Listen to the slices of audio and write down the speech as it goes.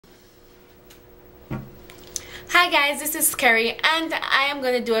Hi guys, this is Kerry and I am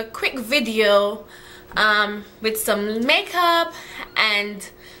going to do a quick video with some makeup and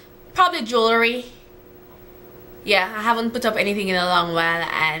probably jewelry. Yeah, I haven't put up anything in a long while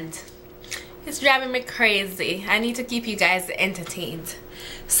and it's driving me crazy. I need to keep you guys entertained.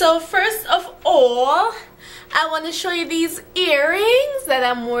 So first of all, I want to show you these earrings that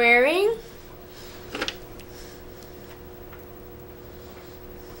I'm wearing.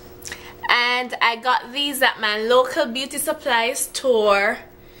 And I got these at my local beauty supply store.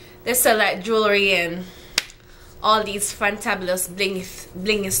 They sell like jewelry and all these fantabulous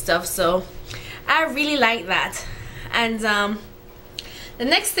blingy stuff, so I really like that. And the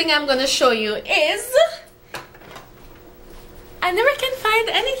next thing I'm gonna show you is, I never can find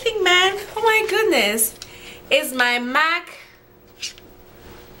anything, man. Oh my goodness. Is my MAC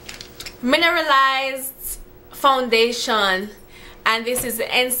mineralized foundation, and this is the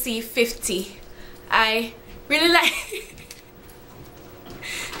NC50. I really like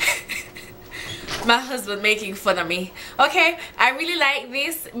my husband making fun of me. Okay, I really like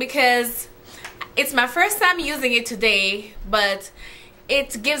this because it's my first time using it today, but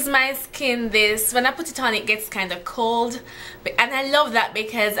it gives my skin this, when I put it on it gets kind of cold, and I love that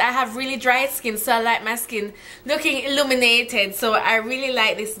because I have really dry skin, so I like my skin looking illuminated. So I really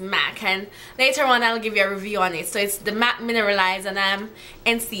like this MAC, and later on I'll give you a review on it. So it's the MAC Mineralized and I'm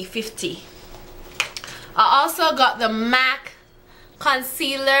NC50. I also got the MAC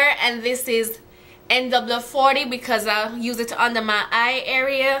concealer, and this is NW40 because I use it under my eye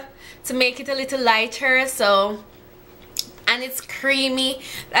area to make it a little lighter. So, and it's creamy,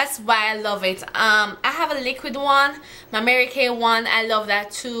 that's why I love it. I have a liquid one, my Mary Kay one, I love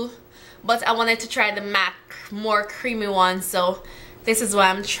that too, but I wanted to try the MAC more creamy one, so this is why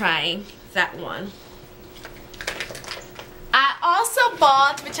I'm trying that one. I also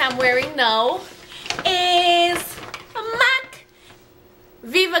bought, which I'm wearing now, is a MAC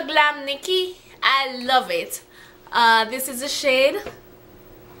Viva Glam Nikki. I love it. This is the shade.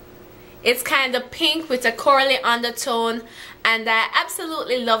 It's kind of pink with a corally undertone, and I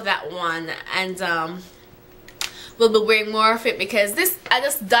absolutely love that one. And we'll be wearing more of it because this, I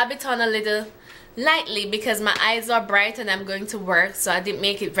just dab it on a little lightly because my eyes are bright and I'm going to work, so I didn't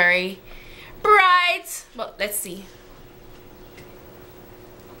make it very bright. But let's see.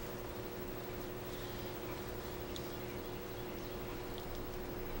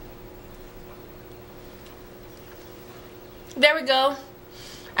 There we go.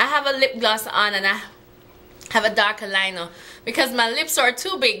 I have a lip gloss on and I have a darker liner because my lips are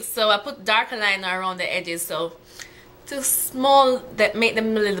too big, so I put darker liner around the edges, so to small, that make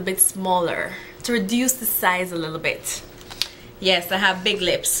them a little bit smaller, to reduce the size a little bit. Yes, I have big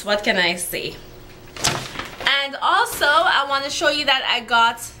lips, what can I say? And also I want to show you that I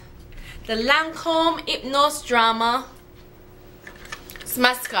got the Lancome Hypnose Drama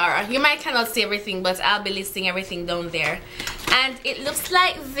mascara. You might cannot see everything, but I'll be listing everything down there. And it looks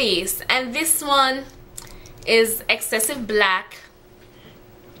like this, and this one is excessive black,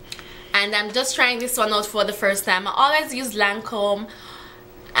 and I'm just trying this one out for the first time. I always use Lancome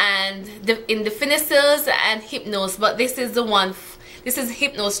and in the Finicils and Hypnose, but this is the one, this is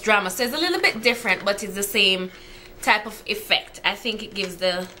Hypnose Drama, so it's a little bit different, but it's the same type of effect. I think it gives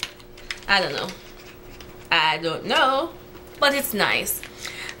the, I don't know, but it's nice.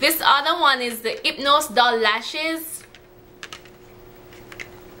 This other one is the Hypnose Doll Lashes.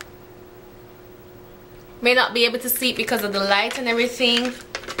 May not be able to see it because of the light and everything.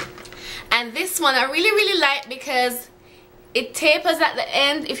 And this one I really like because it tapers at the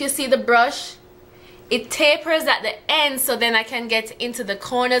end. If you see the brush, it tapers at the end, so then I can get into the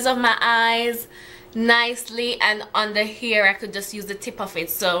corners of my eyes nicely, and under here I could just use the tip of it.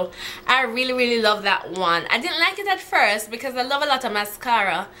 So I really love that one. I didn't like it at first because I love a lot of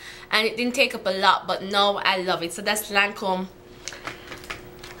mascara and it didn't take up a lot, but now I love it. So that's Lancome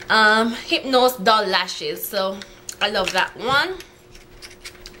Hypnose Doll Lashes, so I love that one.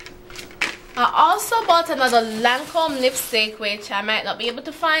 I also bought another Lancome lipstick, which I might not be able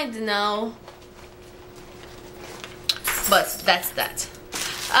to find now, but that's that.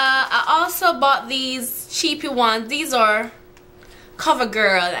 I also bought these cheapy ones. These are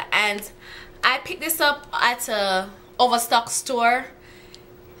CoverGirl, and I picked this up at a Overstock store,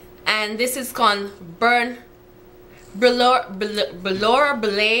 and this is called Brûlure.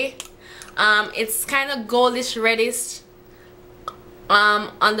 It's kind of goldish reddish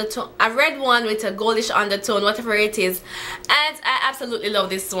undertone, a red one with a goldish undertone, whatever it is, and I absolutely love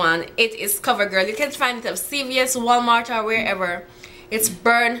this one. It is CoverGirl. You can find it at CVS, Walmart, or wherever. It's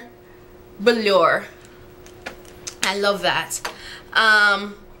Brûlure. I love that.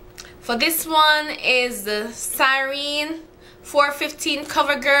 For this one is the Cyrene 415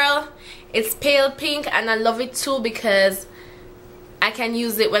 CoverGirl. It's pale pink and I love it too because I can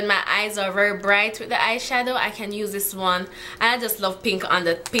use it when my eyes are very bright with the eyeshadow. I can use this one, and I just love pink on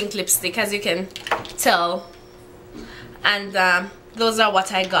the pink lipstick, as you can tell. And those are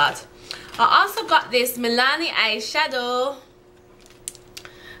what I got. I also got this Milani eyeshadow,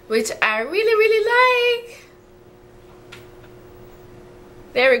 which I really like.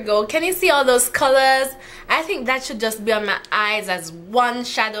 There we go. Can you see all those colors? I think that should just be on my eyes as one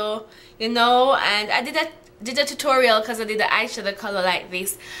shadow, you know. And I did a tutorial because I did the eyeshadow color like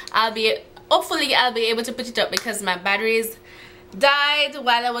this. Hopefully I'll be able to put it up because my batteries died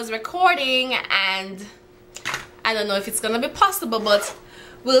while I was recording, and I don't know if it's gonna be possible, but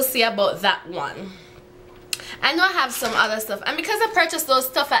we'll see about that one. I know I have some other stuff, and because I purchased those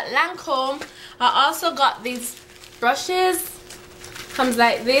stuff at Lancome, I also got these brushes. Comes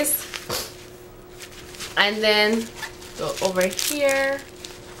like this, and then go over here,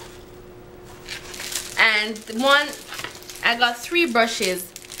 and one, I got 3 brushes.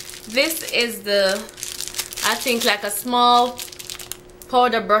 This is the, I think, like a small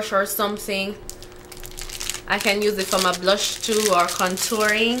powder brush or something. I can use it for my blush too, or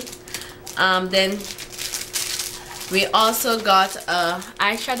contouring. Then we also got a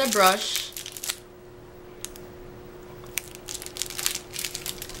eyeshadow brush.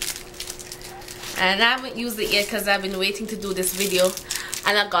 And I haven't used it yet because I've been waiting to do this video.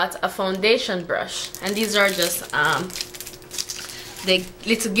 And I got a foundation brush. And these are just the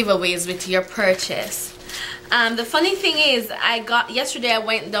little giveaways with your purchase. The funny thing is, yesterday I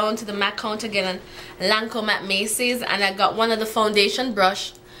went down to the MAC counter again and Lancome at Macy's, and I got one of the foundation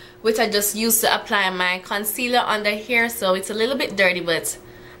brush, which I just used to apply my concealer under here. So it's a little bit dirty, but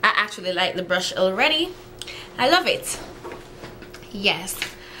I actually like the brush already. I love it. Yes.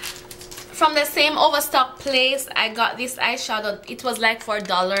 From the same Overstock place, I got this eyeshadow. It was like for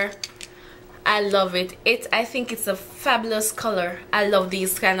 $1. I love it. I think it's a fabulous color. I love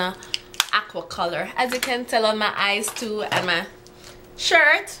these kind of aqua color, as you can tell on my eyes too, and my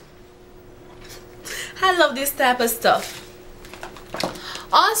shirt. I love this type of stuff.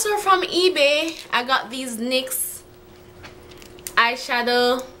 Also from eBay, I got these NYX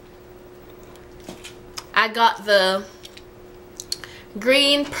eyeshadow. I got the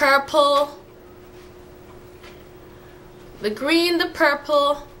green, purple, the green, the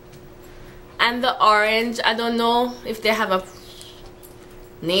purple, and the orange. I don't know if they have a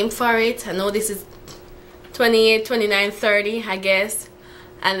name for it. I know this is 28, 29, 30, I guess.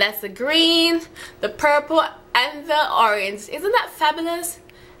 And that's the green, the purple, and the orange. Isn't that fabulous?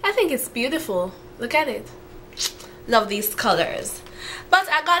 I think it's beautiful. Look at it. Love these colors. But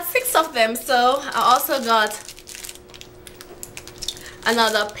I got 6 of them, so I also got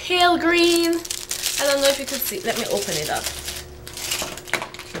another pale green. I don't know if you can see. Let me open it up.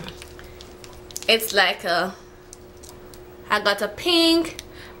 It's like I got a pink,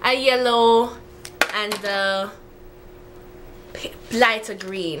 a yellow, and a lighter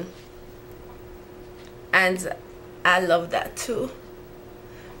green. And I love that too.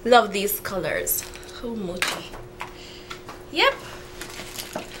 Love these colors. Oh, mochi. Yep.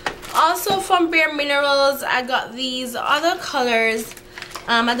 Also from Bare Minerals, I got these other colors.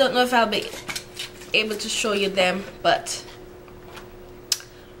 I don't know if I'll be able to show you them, but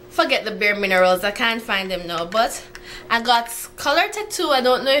forget the Bare Minerals. I can't find them now. But I got Color Tattoo. I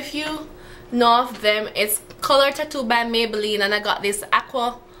don't know if you know of them. It's Color Tattoo by Maybelline, and I got this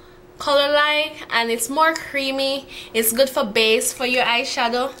aqua color line, and it's more creamy. It's good for base for your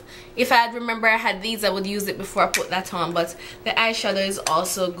eyeshadow. If I had remember I had these, I would use it before I put that on, but the eyeshadow is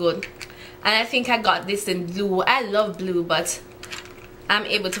also good. And I think I got this in blue. I love blue, but I'm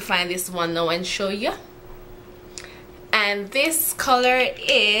able to find this one now and show you. And this color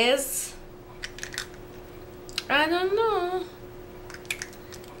is, I don't know,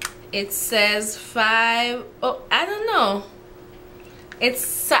 it says 5, oh, I don't know,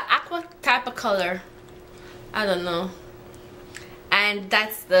 it's an aqua type of color, I don't know. And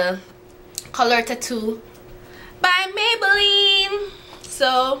that's the Color Tattoo by Maybelline.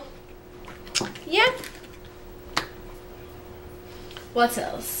 So yeah. What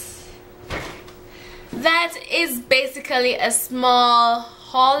else? That is basically a small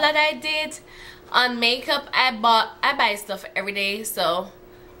haul that I did on makeup. I buy stuff every day, so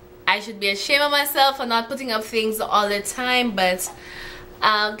I should be ashamed of myself for not putting up things all the time, but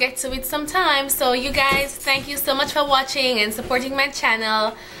I'll get to it sometime. So you guys, thank you so much for watching and supporting my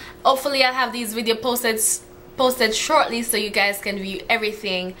channel. Hopefully I'll have these videos posted shortly so you guys can view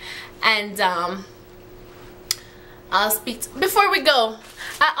everything. And I'll speak before we go.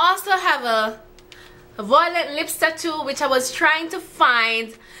 I also have a violet lips tattoo which I was trying to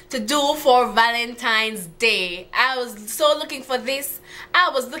find to do for Valentine's Day. I was so looking for this. I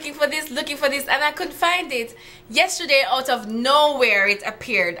was looking for this, and I couldn't find it. Yesterday, out of nowhere, it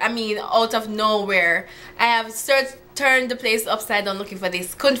appeared. I mean, out of nowhere. I have turned the place upside down looking for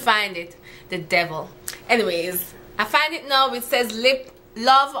this. Couldn't find it. The devil. Anyways, I find it now. It says lip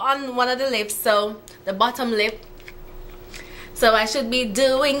love on one of the lips, so the bottom lip. So I should be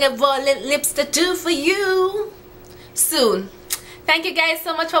doing a violet lips tattoo for you soon. Thank you guys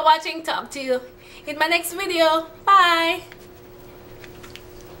so much for watching. Talk to you in my next video. Bye.